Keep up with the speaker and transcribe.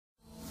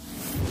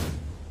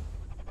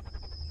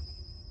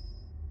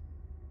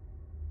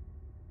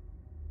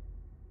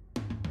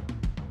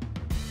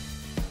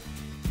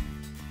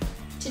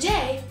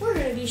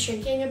be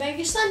shrinking a bag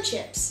of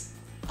SunChips.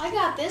 I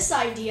got this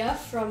idea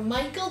from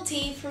Michael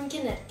T. from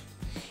Connecticut.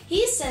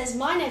 He says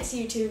my next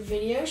YouTube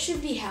video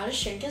should be how to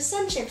shrink a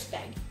SunChips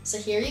bag. So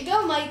here you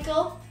go,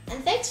 Michael.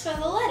 And thanks for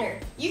the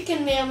letter. You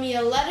can mail me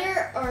a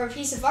letter or a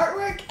piece of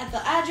artwork at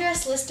the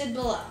address listed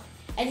below.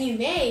 And you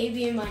may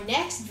be in my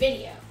next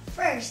video.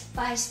 First,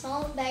 buy a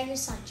small bag of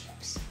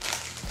SunChips.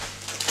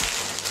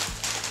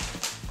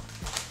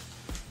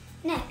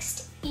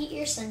 Next, eat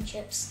your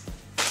SunChips.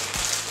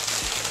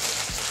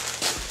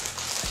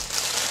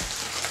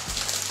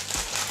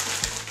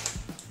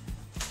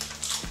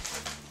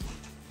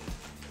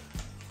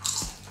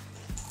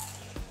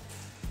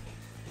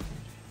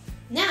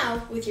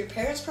 Now, with your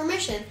parents'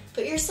 permission,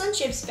 put your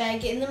SunChips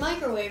bag in the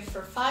microwave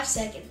for 5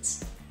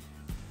 seconds.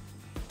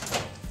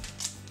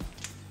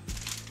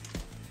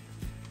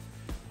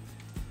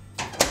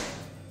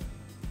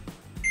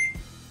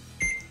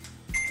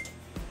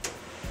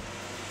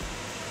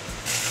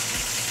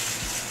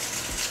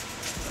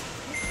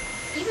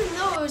 Even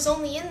though it was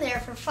only in there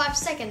for 5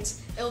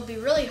 seconds, it will be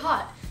really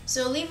hot,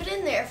 so leave it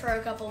in there for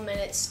a couple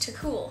minutes to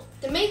cool.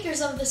 The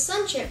makers of the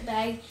SunChip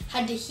bag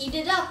had to heat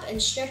it up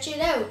and stretch it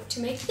out to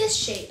make this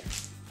shape.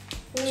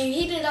 When you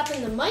heat it up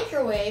in the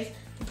microwave,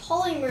 the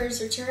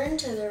polymers return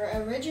to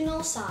their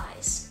original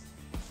size.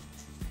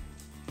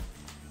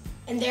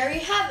 And there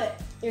you have it,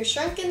 your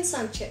shrunken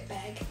SunChip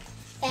bag.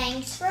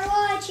 Thanks for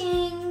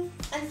watching!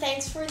 And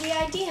thanks for the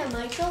idea,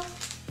 Michael.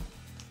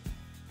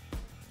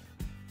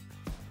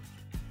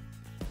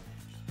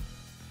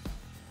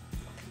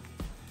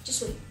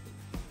 Just wait.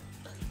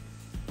 Okay.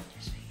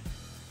 Just wait.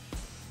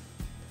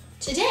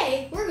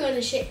 Today, we're going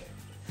to share.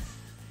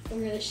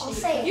 I'll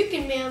say it. You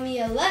can mail me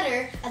a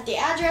letter at the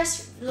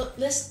address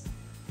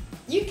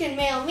You can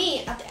mail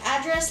me at the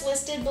address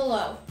listed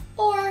below.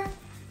 Or,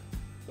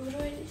 what do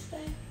I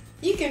say?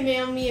 You can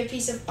mail me a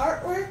piece of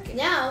artwork.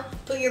 Now,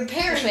 put your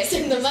parents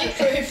in the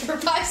microwave for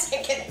 5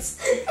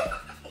 seconds.